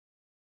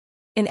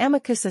In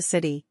Amakusa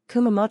City,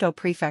 Kumamoto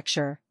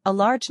Prefecture, a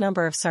large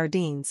number of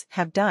sardines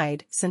have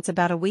died since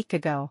about a week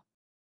ago.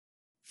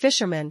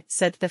 Fishermen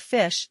said the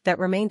fish that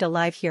remained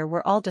alive here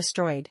were all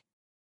destroyed.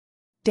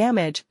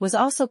 Damage was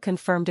also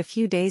confirmed a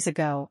few days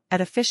ago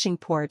at a fishing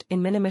port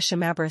in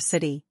Minamishimabara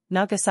City,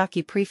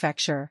 Nagasaki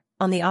Prefecture,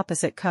 on the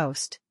opposite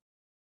coast.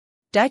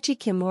 Daichi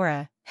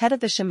Kimura, head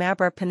of the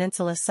Shimabara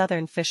Peninsula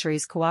Southern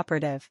Fisheries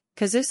Cooperative,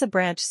 Kazusa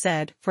Branch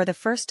said, "For the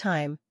first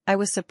time, I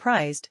was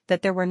surprised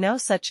that there were no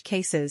such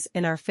cases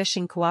in our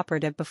fishing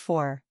cooperative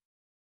before.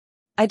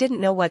 I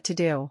didn't know what to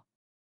do."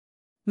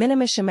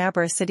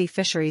 Minamishimabara City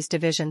Fisheries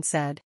Division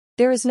said,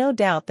 "There is no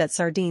doubt that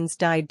sardines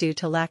died due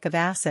to lack of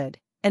acid,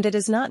 and it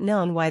is not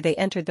known why they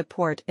entered the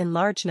port in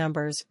large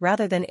numbers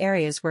rather than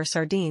areas where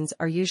sardines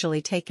are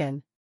usually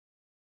taken.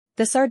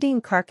 The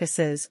sardine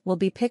carcasses will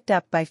be picked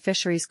up by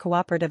fisheries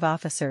cooperative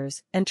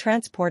officers and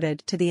transported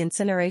to the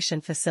incineration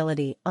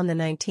facility on the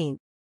 19th.